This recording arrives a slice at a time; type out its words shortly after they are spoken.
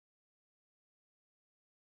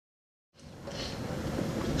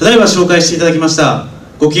ただいま紹介していただきました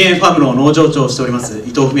ごきげんファームの農場長をしております伊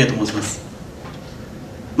藤文也と申します。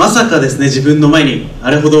まさかですね、自分の前にあ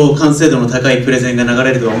れほど完成度の高いプレゼンが流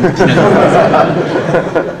れるとは思っていなかった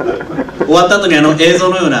です終わった後に映像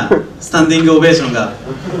のようなスタンディングオベーションが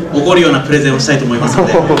起こるようなプレゼンをしたいと思いますの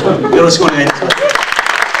で、よろしくお願いいたします。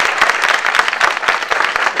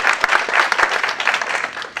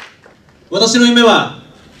私の夢は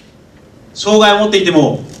障害を持っていて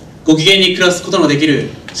もご機嫌に暮らすことのできる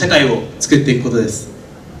社会を作っていくことです。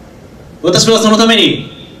私はそのために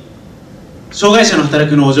障害者の働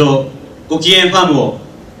く農場ごきげんファームを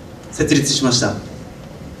設立しました。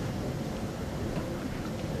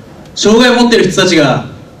障害を持っている人たちが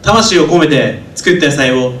魂を込めて作った野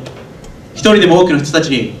菜を一人でも多くの人たち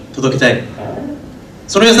に届けたい。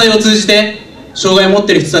その野菜を通じて障害を持っ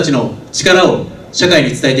ている人たちの力を社会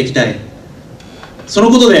に伝えていきたい。その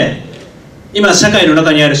ことで今社会の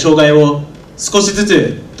中にある障害を少しず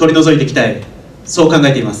つ取り除いていきたい、そう考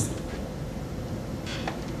えています。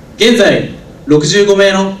現在65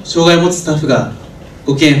名の障害を持つスタッフが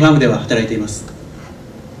ごきげんファームでは働いています。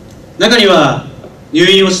中には入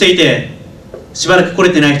院をしていてしばらく来れ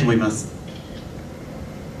てない人もいます。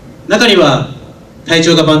中には体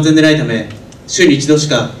調が万全でないため週に1度し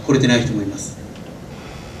か来れてない人もいます。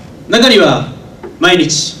中には毎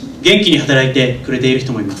日元気に働いてくれている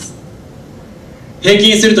人もいます。平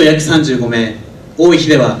均すると約35名、多い日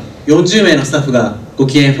では40名のスタッフがご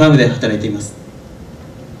きげんファームで働いています。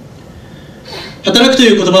働くと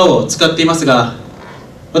いう言葉を使っていますが、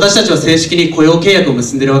私たちは正式に雇用契約を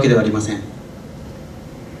結んでいるわけではありません。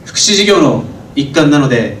福祉事業の一環なの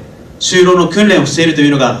で就労の訓練をしているとい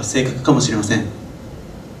うのが正確かもしれません。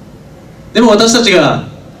でも私たちが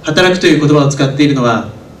働くという言葉を使っているのは、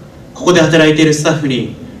ここで働いているスタッフ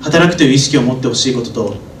に働くという意識を持ってほしいこと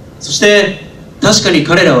と、そして確かに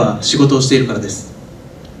彼らは仕事をしているからです。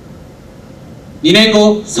2年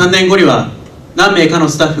後3年後には何名かの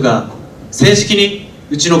スタッフが正式に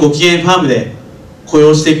うちのごきげんファームで雇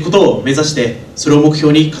用していくことを目指して、それを目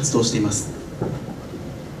標に活動しています。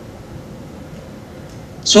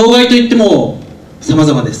障害といっても様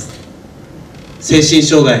々です。精神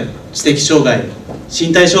障害、知的障害、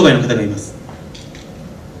身体障害の方がいます。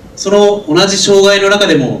その同じ障害の中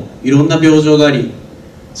でもいろんな病状があり、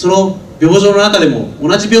その病状の中でも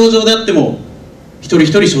同じ病状であっても一人一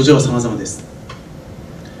人症状は様々です。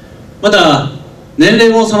また年齢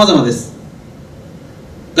も様々です。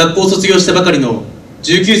学校を卒業したばかりの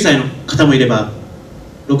19歳の方もいれば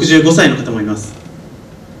65歳の方もいます。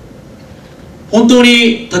本当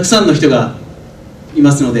にたくさんの人がい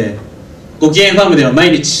ますので、ごきげんファームでは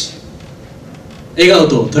毎日笑顔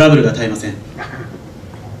とトラブルが絶えません。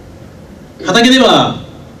畑では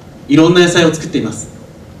いろんな野菜を作っています。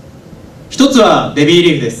一つはベビー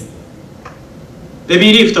リーフです。ベ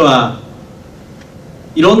ビーリーフとは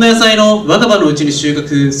いろんな野菜の若葉のうちに収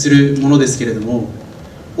穫するものですけれども、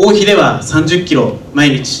多い日では30キロ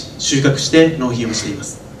毎日収穫して納品をしていま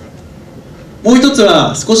す。もう一つ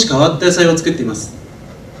は少し変わった野菜を作っています。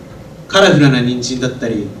カラフルな人参だった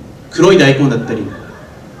り黒い大根だったり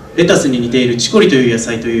レタスに似ているチコリという野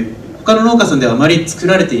菜という他の農家さんではあまり作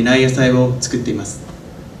られていない野菜を作っています。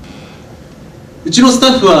うちのスタ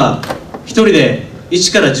ッフは一人で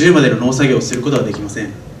1から10までの農作業をすることはできませ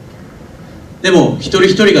ん。でも一人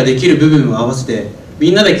一人ができる部分を合わせて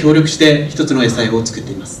みんなで協力して一つの野菜を作っ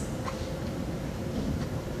ています。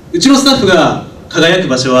うちのスタッフが輝く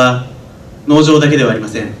場所は農場だけではありま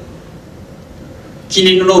せん。近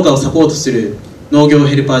隣の農家をサポートする農業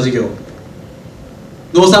ヘルパー事業、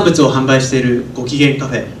農産物を販売しているごきげんカ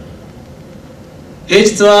フェ、平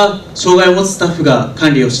日は障害を持つスタッフが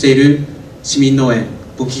管理をしている市民農園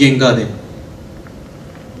ごきげんガーデン、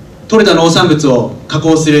取れた農産物を加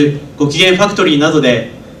工するごきげんファクトリーなどで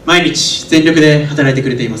毎日全力で働いてく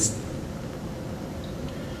れています。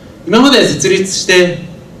今まで設立して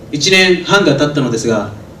1年半が経ったのです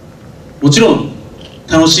が、もちろん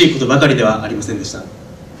楽しいことばかりではありませんでした。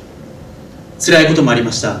辛いこともあり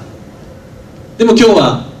ました。でも今日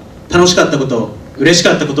は楽しかったこと、嬉し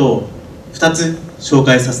かったことを2つ紹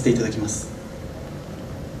介させていただきます。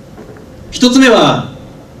1つ目は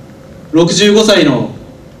65歳の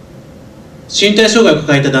身体障害を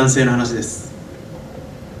抱えた男性の話です。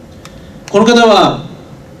この方は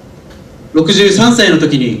63歳の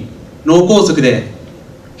時に脳梗塞で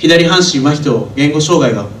左半身麻痺と言語障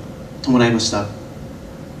害が伴いました。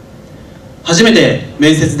初めて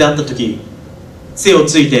面接で会った時、杖を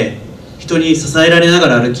ついて人に支えられなが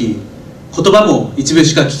ら歩き、言葉も一部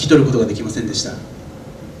しか聞き取ることができませんでした。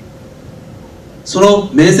その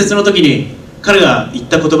面接の時に彼が言っ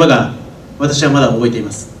た言葉が私はまだ覚えてい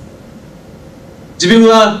ます。自分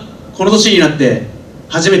はこの年になって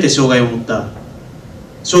初めて障害を持った。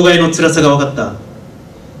障害の辛さが分かった。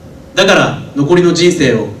だから残りの人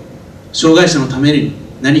生を障害者のために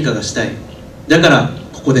何かがしたい。だから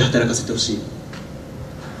ここで働かせてほしい。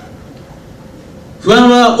不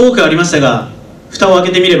安は多くありましたが、蓋を開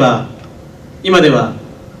けてみれば今では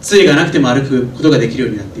杖がなくても歩くことができるよ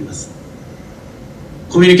うになっています。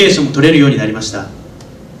コミュニケーションも取れるようになりました。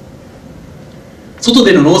外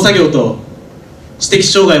での農作業と知的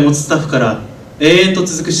障害を持つスタッフから永遠と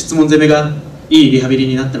続く質問攻めがいいリハビリ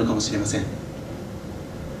になったのかもしれません。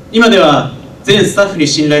今では全スタッフに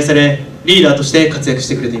信頼され、リーダーとして活躍し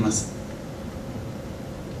てくれています。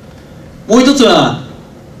もう一つは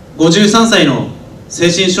53歳の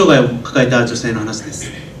精神障害を抱えた女性の話で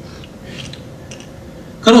す。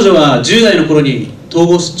彼女は10代の頃に統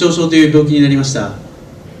合失調症という病気になりました。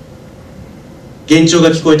幻聴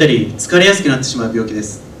が聞こえたり疲れやすくなってしまう病気で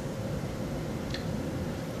す。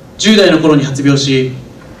10代の頃に発病し、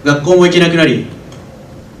学校も行けなくなり、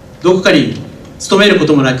どこかに勤めるこ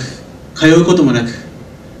ともなく通うこともなく、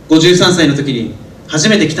53歳の時に初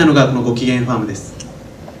めて来たのがこのごきげんファームです。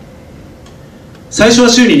最初は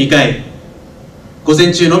週に2回、午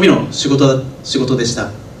前中のみの仕事でし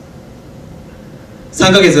た。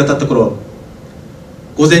3ヶ月が経った頃、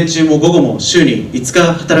午前中も午後も週に5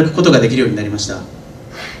日働くことができるようになりました。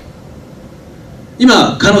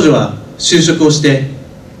今彼女は就職をして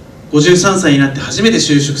53歳になって初めて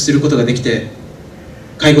就職することができて、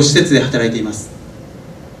介護施設で働いています。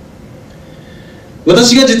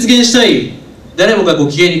私が実現したい誰もがご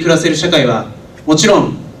機嫌に暮らせる社会はもちろ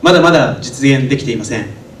んまだまだ実現できていません。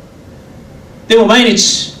でも毎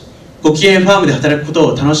日ご機嫌ファームで働くこ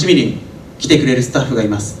とを楽しみに来てくれるスタッフがい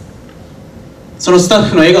ます。そのスタッ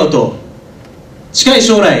フの笑顔と、近い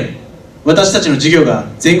将来私たちの事業が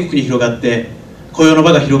全国に広がって雇用の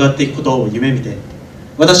場が広がっていくことを夢見て、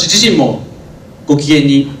私自身もご機嫌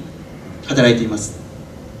に働いています。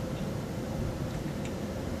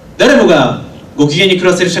誰もがご機嫌に暮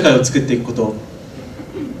らせる社会を作っていくこと、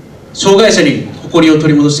障害者に誇りを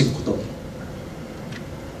取り戻していくこと、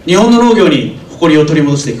日本の農業に誇りを取り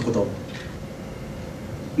戻していくこと、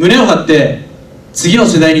胸を張って次の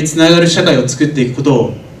世代につながる社会を作っていくこと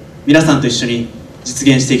を皆さんと一緒に実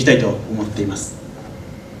現していきたいと思っています。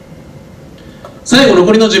最後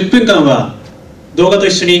残りの10分間は動画と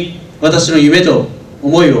一緒に私の夢と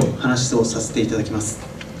思いを話をさせていただきます。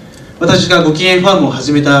私がご機嫌ファームを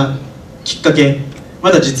始めたきっかけ、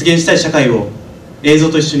まだ実現したい社会を映像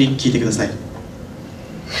と一緒に聞いてください。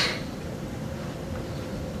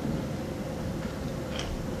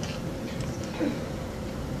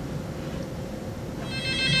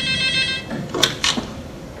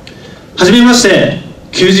はじめまして、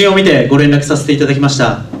求人を見てご連絡させていただきまし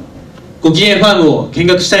た。ご機嫌ファームを見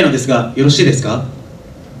学したいのですがよろしいですか？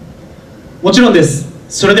もちろんです。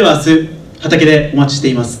それでは明日畑でお待ちして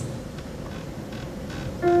います。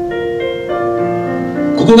こ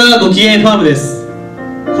こがご機嫌ファームです。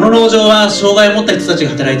この農場は障害を持った人たち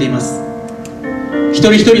が働いています。一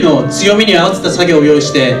人一人の強みに合わせた作業を用意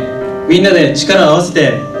して、みんなで力を合わせ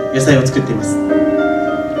て野菜を作っています。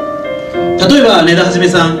例えば根田はじめ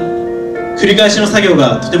さん、繰り返しの作業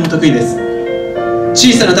がとても得意です。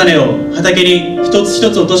小さな種を畑に一つ一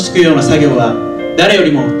つ落としていくような作業は誰よ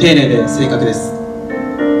りも丁寧で正確です。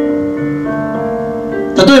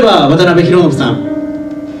例えば渡辺博信さん、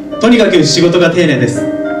とにかく仕事が丁寧です。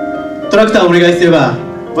トラクターをお願いすれば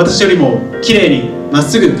私よりもきれいにまっ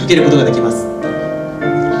すぐかけることができます。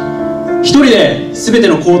一人で全て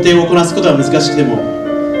の工程をこなすことは難しくても、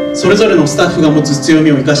それぞれのスタッフが持つ強み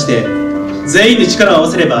を生かして全員で力を合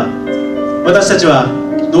わせれば、私たちは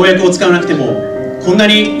農薬を使わなくてもこんな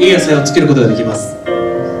にいい野菜を作ることができます。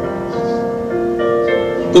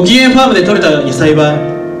ご機嫌ファームで採れた野菜は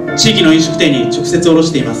地域の飲食店に直接卸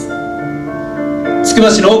しています。つく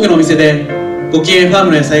ば市の多くのお店でご機嫌ファー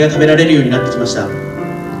ムの野菜が食べられるようになってきました。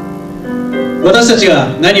私たちが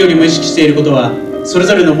何よりも意識していることは、それ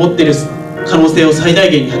ぞれの持っている可能性を最大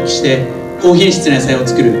限に発揮して高品質な野菜を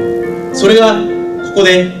作る。それがここ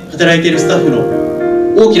で働いているスタッフの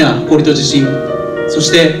大きな誇りと自信、そ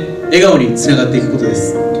して笑顔につながっていくことで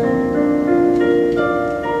す。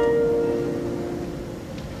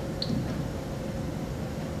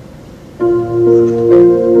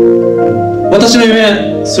私の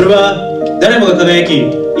夢、それは誰もが輝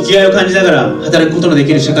き生きがいを感じながら働くことので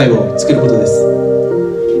きる社会を作ることです。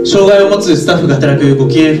障害を持つスタッフが働くご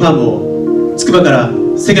機嫌ファームをつくばから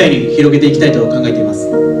世界に広げていきたいと考えています。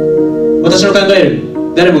私の考える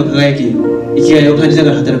誰もが輝き生きがいを感じな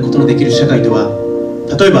がら働くことのできる社会とは、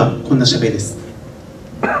例えばこんな社会です。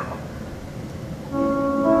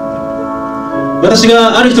私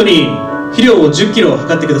がある人に肥料を10キロ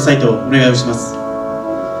測ってくださいとお願いをします。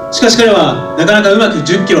しかし彼はなかなかうまく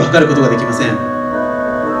10キロ測ることができません。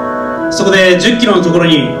そこで10キロのところ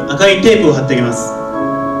に赤いテープを貼ってあげます。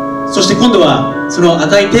そして今度はその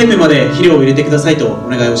赤いテープまで肥料を入れてくださいとお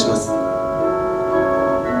願いをします。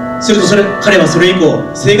すると彼はそれ以降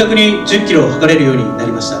正確に10キロを測れるようにな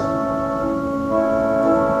りました。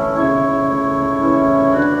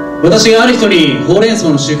私がある人にほうれん草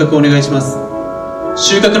の収穫をお願いします。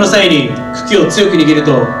収穫の際に茎を強く握る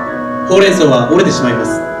とほうれん草は折れてしまいま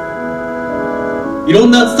す。いろ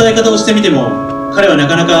んな伝え方をしてみても彼はな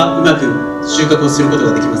かなかうまく収穫をすること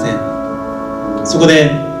ができません。そこ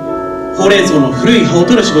でほうれん草の古い葉を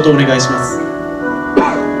取る仕事をお願いします。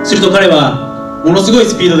すると彼はものすごい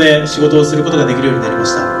スピードで仕事をすることができるようになりま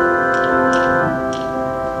した。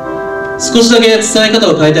少しだけ伝え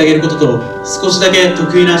方を変えてあげることと少しだけ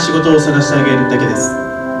得意な仕事を探してあげるだけです。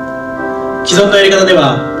既存のやり方で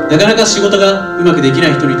はなかなか仕事がうまくできな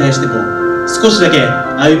い人に対しても少しだけ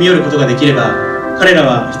歩み寄ることができれば彼ら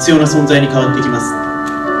は必要な存在に変わっていきます。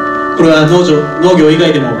これは農業以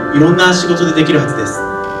外でもいろんな仕事でできるはずです。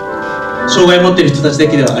障害を持っている人たちだ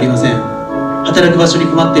けではありません。働く場所に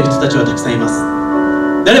困っている人たちはたくさんいます。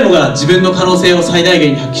誰もが自分の可能性を最大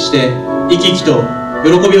限に発揮して生き生きと喜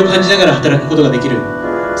びを感じながら働くことができる、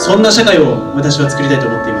そんな社会を私は作りたいと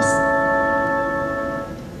思っています。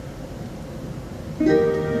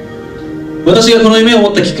私がこの夢を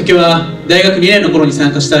持ったきっかけは大学2年の頃に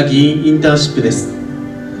参加した議員インターンシップです。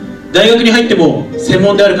大学に入っても専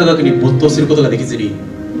門である科学に没頭することができずに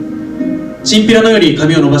チンピラのように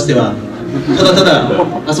髪を伸ばしてはただただ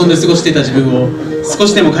遊んで過ごしていた自分を少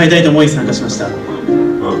しでも変えたいと思い参加しました。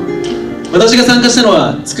私が参加したの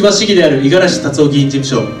は筑波市議である五十嵐達夫議員事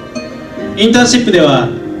務所。インターンシップでは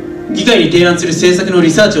議会に提案する政策のリ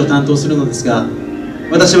サーチを担当するのですが、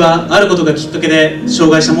私はあることがきっかけで障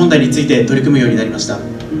害者問題について取り組むようになりました。あ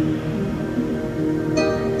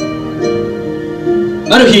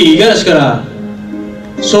る日五十嵐から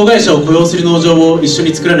障害者を雇用する農場を一緒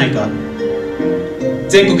に作らないか、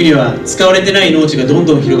全国には使われてない農地がどん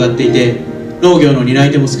どん広がっていて農業の担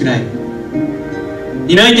い手も少ない、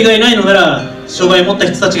担い手がいないのなら障害を持っ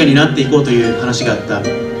た人たちが担っていこうという話があった。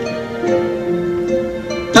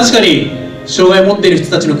確かに障害を持っている人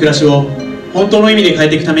たちの暮らしを本当の意味で変え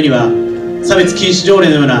ていくためには差別禁止条例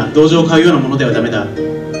のような同情を買うようなものではダメだ。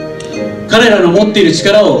彼らの持っている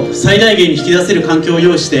力を最大限に引き出せる環境を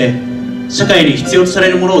用意して社会に必要とされ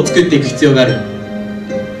るものを作っていく必要がある。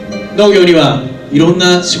農業にはいろん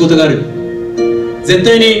な仕事がある。絶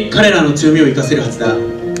対に彼らの強みを生かせるはずだ。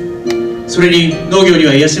それに農業に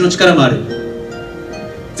は癒しの力もある。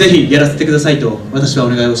ぜひやらせてくださいと私はお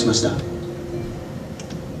願いをしました。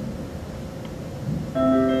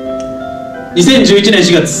2011年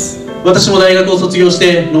4月、私も大学を卒業し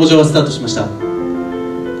て農場をスタートしました。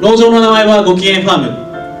農場の名前はゴキゲンファ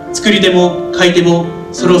ーム。作り手も買い手も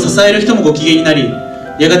それを支える人もご機嫌になり、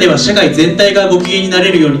やがては社会全体がご機嫌にな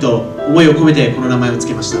れるようにと思いを込めてこの名前を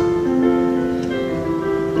付けました。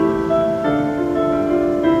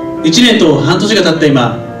1年と半年が経った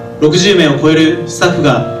今、60名を超えるスタッフ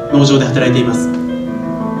が農場で働いています。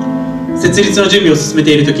設立の準備を進め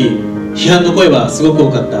ている時、批判の声はすごく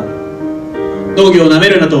多かった。農業をなめ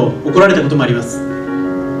るなと怒られたこともあります。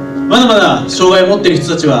まだまだ障害を持っている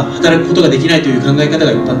人たちは働くことができないという考え方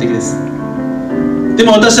が一般的です。で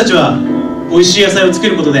も私たちは美味しい野菜を作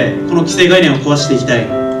ることでこの既成概念を壊していきたい。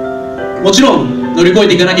もちろん乗り越え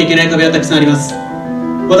ていかなきゃいけない壁はたくさんあります。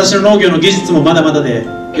私の農業の技術もまだまだで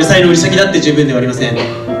野菜の売り先だって十分ではありません。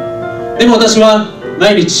でも私は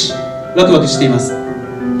毎日ワクワクしています。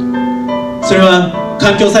それは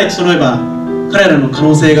環境さえ整えば彼らの可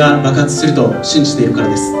能性が爆発すると信じているから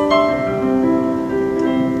です。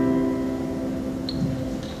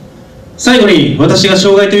最後に私が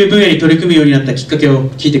障害という分野に取り組むようになったきっかけを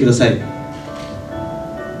聞いてください。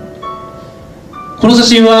この写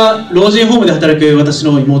真は老人ホームで働く私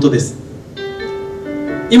の妹です。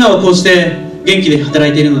今はこうして元気で働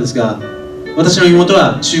いているのですが、私の妹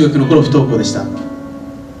は中学の頃不登校でした。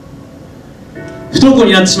不登校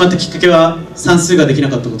になってしまったきっかけは算数ができな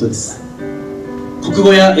かったことです。国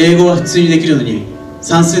語や英語は普通にできるのに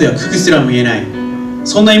算数では九九すらも言えない、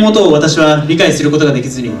そんな妹を私は理解することができ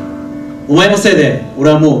ずに、お前のせいで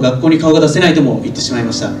俺はもう学校に顔が出せないとも言ってしまい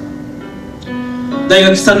ました。大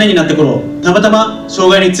学3年になった頃、たまたま障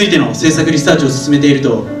害についての政策リサーチを進めている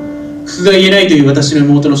と、九九が言えないという私の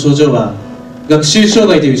妹の症状は学習障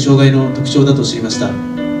害という障害の特徴だと知りました。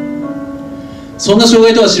そんな障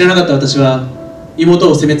害とは知らなかった私は妹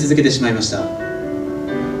を責め続けてしまいました。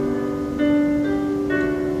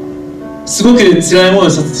すごく辛い思いを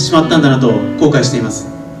させてしまったんだなと後悔しています。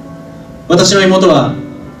私の妹は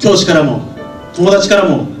教師からも友達から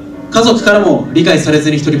も家族からも理解されず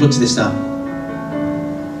に一人ぼっちでした。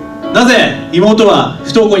なぜ妹は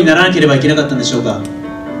不登校にならなければいけなかったんでしょうか。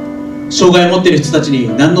障害を持っている人たち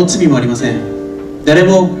に何の罪もありません。誰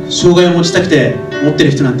も障害を持ちたくて持ってい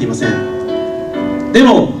る人なんていません。で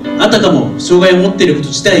もあたかも障害を持っていること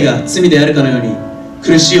自体が罪であるかのように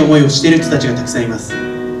苦しい思いをしている人たちがたくさんいます。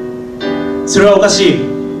それはおかしい、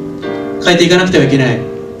変えていかなくてはいけない、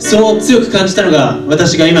そう強く感じたのが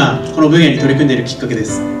私が今この分野に取り組んでいるきっかけで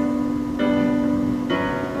す。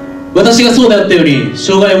私がそうであったように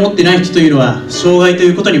障害を持っていない人というのは障害と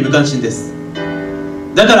いうことに無関心です。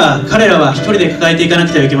だから彼らは一人で抱えていかな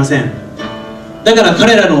くてはいけません。だから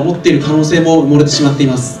彼らの持っている可能性も埋もれてしまってい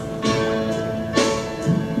ます。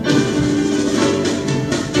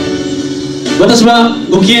私は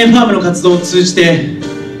ごきげんファームの活動を通じて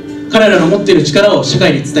彼らの持っている力を社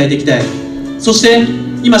会に伝えていきたい。そして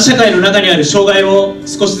今社会の中にある障害を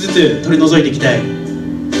少しずつ取り除いていきたい。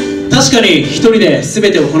確かに一人で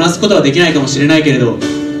全てをこなすことはできないかもしれないけれど、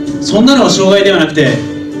そんなのは障害ではなくて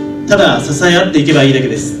ただ支え合っていけばいいだけ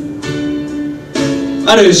です。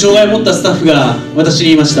ある障害を持ったスタッフが私に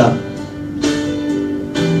言いました。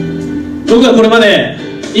僕はこれまで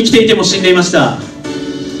生きていても死んでいました。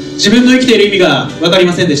自分の生きている意味が分かり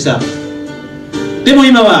ませんでした。でも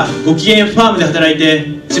今はごきげんファームで働いて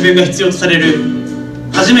自分が必要とされる、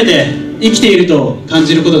初めて生きていると感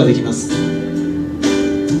じることができます。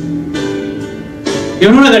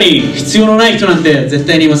世の中に必要のない人なんて絶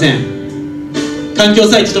対にいません。環境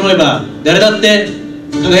さえ整えば誰だって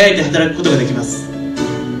輝いて働くことができます。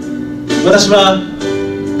私は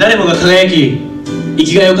誰もが輝き生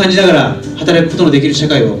きがいを感じながら働くことのできる社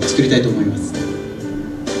会を作りたいと思います。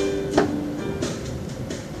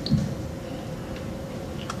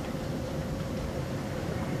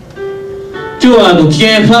今日はごき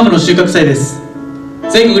げんファームの収穫祭です。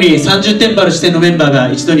全国に30店舗ある支店のメンバー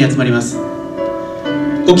が一度に集まります。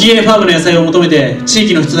ごきげんファームの野菜を求めて地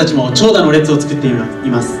域の人たちも長蛇の列を作ってい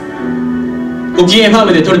ます。ごきげんファー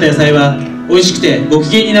ムで採れた野菜は美味しくてご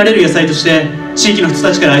機嫌になれる野菜として地域の人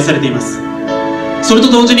たちから愛されています。それ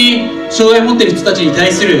と同時に障害を持っている人たちに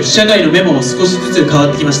対する社会の目も少しずつ変わ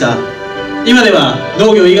ってきました。今では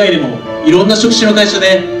農業以外でもいろんな職種の会社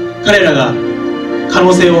で彼らが可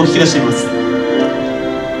能性を引き出しています。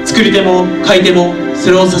作り手も買い手もそ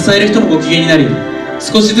れを支える人もご機嫌になり、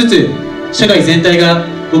少しずつ社会全体が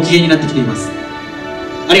ご機嫌になってきています。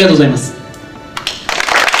ありがとうございます。